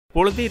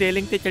पुल दी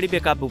railing ते चढ़ी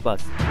बेकाबू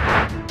बस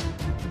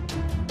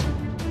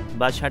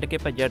छड्ड के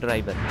भज्जा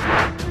ड्राइवर,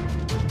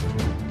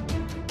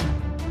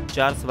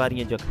 4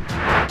 सवारियां जख्मी।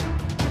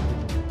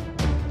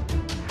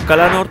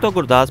 कलानौर तो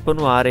गुरदासपुर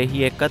नूं आ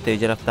रही एक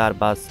तेज रफ्तार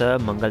बस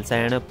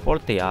मंगलसैन पुल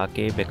ते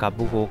आके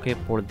बेकाबू होकर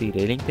पुल की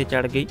रेलिंग ते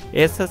चढ़ गई।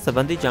 इस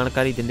संबंधी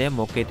जानकारी दिंदे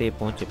मौके ते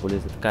पहुंचे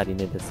पुलिस अधिकारी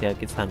ने दस्सिया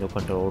कि सानू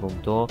कंट्रोल रूम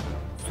तो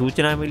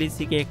सूचना मिली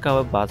सी कि एक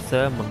बस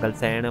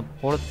मंगलसैन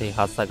पुल ते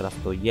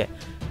हादसाग्रस्त हुई है।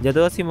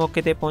 जदों असीं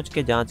मौके ते पहुंच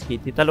के जांच की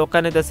तो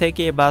लोगों ने दस्सिया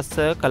कि यह बस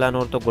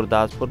कलानौर तो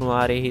गुरदासपुर नूं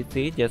आ रही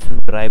थी, जिस नूं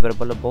ड्राइवर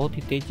वालों बहुत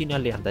ही तेजी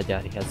नाल लिआंदा जा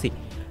रहा सी,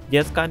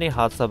 जिस कारण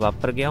हादसा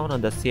वापर गया।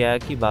 उन्होंने दस्सिया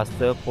कि बस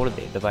पुल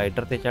के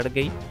डिवाइडर से चढ़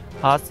गई।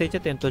 हादसे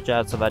 3 तो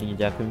 4 सवारियां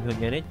जख्मी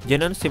हुई ने,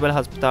 जिन्होंने सिविल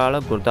हस्पताल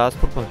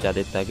गुरदासपुर पहुंचा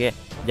दिता गया,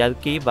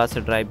 जबकि बस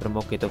ड्राइवर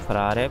मौके तो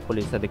फरार है।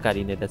 पुलिस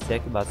अधिकारी ने दस्सिया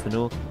कि बस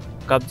नूं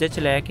कब्जे च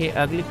लैके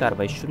अगली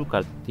कार्रवाई शुरू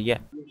कर दी है।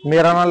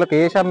 मेरा नाम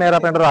लकेश है, मेरा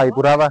पिंड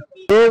राजपुरा वा।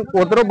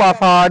 उधरों बस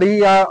आ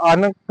रही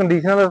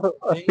अनकंडीशनल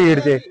स्पीड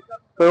से,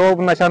 तो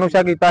नशा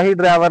नुशा किया ही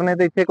ड्राइवर ने।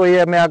 इतने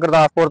कोई मैं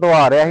गुरदासपुर तो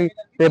आ रहा ही,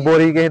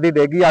 बोरी किसी की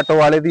डिगी आटो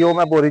वाले की,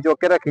 मैं बोरी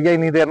चुक के रखी है।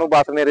 इन्नी देर में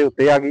बस मेरे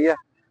उत्ते आ गई है,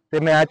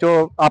 तो मैं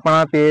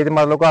अपना तेज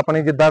मतलब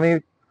अपनी जिदा भी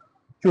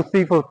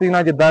चुस्ती फुस्ती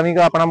ना जिदा भी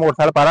अपना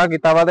मोटरसाइकिल परा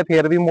किया वा,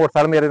 फिर भी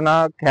मोटरसाइकिल मेरे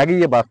नाल खह गई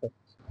है। बस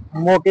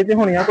मौके से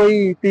होनिया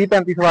कोई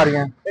 30-35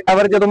 सवारियां।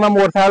 ड्राइवर जो मैं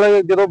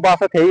मोटरसाइकिल जो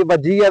बस थी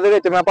वजी है,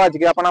 मैं भज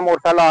के अपना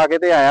मोटरसाइकिल आके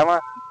ते आया वा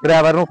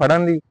ड्राइवर नूं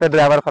फड़न दी, ते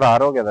ड्राइवर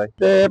फरार हो गया।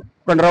 ते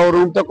कंट्रोल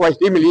रूम तो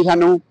क्वेश्चन मिली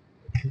सानू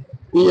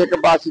कि एक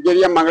बस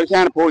जी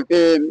मंगलसैन पुल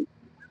ते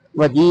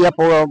वजी है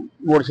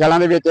मोटरसाइकिलों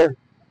के विच,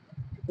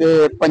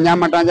 ते 5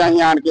 मिनटां च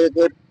असीं आन के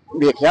इत्थे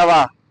वेखिया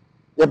वा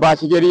ते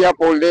बस जी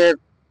पुल के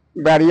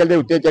बैरीअर के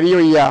उत्ते चढ़ी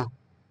हुई आ।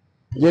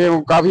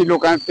 जे काफ़ी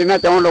लोगों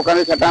 3-4 लोगों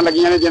के सट्टां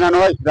लगियां ने,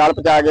 जिन्होंने हस्पताल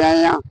पहुंचा के आए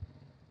हैं।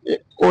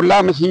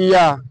 ओला मसीह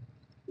आ,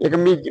 एक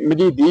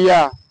मजीदी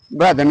आ,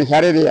 बहादुर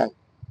नशहरे दे आ,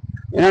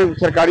 इन्हों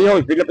सरकारी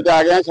हॉस्पिटल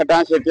पहुंचा गया,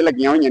 सट्टां सिर च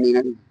लगियां हुई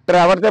ने।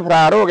 ड्राइवर तो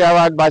फरार हो गया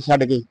वा बस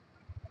छड्ड के,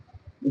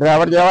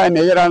 ड्राइवर जो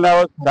नजर आंदा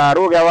वो फरार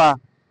हो गया वा।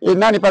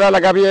 इन्ना नहीं पता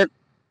लगा भी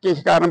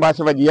किस कारण बस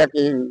वजी है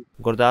कि।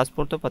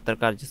 गुरदासपुर तो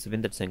पत्रकार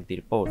जसविंदर सिंह की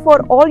report.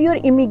 For all your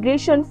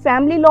immigration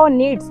family law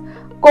needs,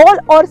 call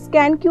or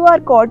scan QR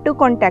code to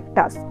contact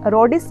us.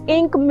 Rodis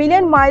Inc.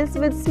 Million Miles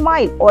with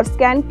Smile or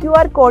scan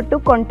QR code to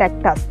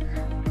contact us.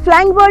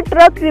 Flying Bird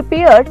Truck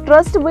Repair,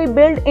 trust we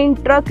build in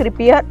truck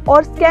repair or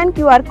scan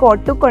QR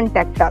code to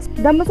contact us.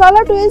 The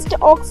Masala Twist,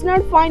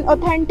 Oxnard Fine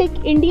Authentic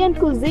Indian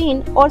Cuisine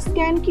or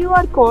scan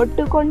QR code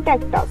to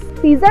contact us.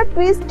 Pizza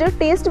Twist,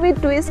 Taste with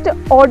Twist,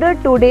 order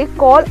today,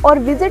 call or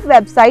visit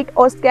website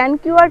or scan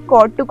QR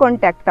code to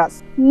contact us.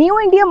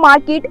 New India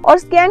Market or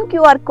scan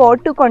QR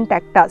code to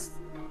contact us.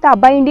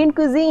 Sabha Indian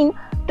Cuisine,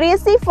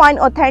 Tracy Fine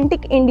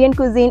Authentic Indian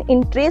Cuisine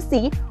in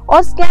Tracy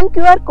or scan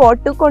QR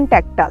code to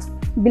contact us.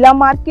 Bila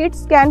Market,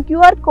 scan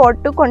QR code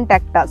to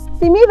contact us.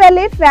 Simi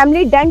Valley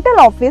Family Dental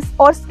Office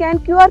or scan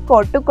QR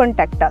code to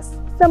contact us.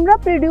 Samra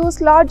produce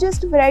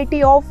largest variety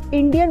of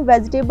Indian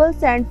vegetables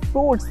and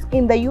fruits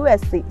in the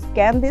USA.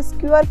 Scan this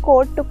QR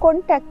code to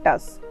contact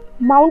us.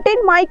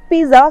 Mountain Mike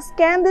Pizza,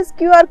 scan this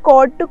QR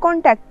code to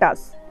contact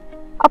us.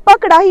 Appa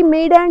Kadahi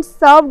made and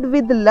served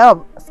with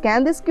love.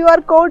 Scan this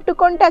QR code to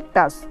contact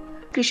us.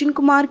 Krishan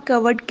Kumar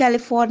Covered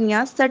California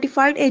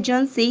certified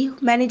agency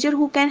manager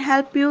who can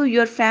help you,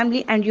 your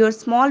family and your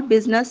small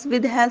business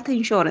with health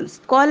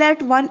insurance. Call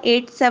at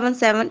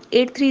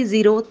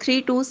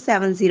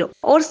 1-877-830-3270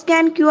 or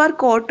scan QR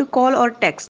code to call or text.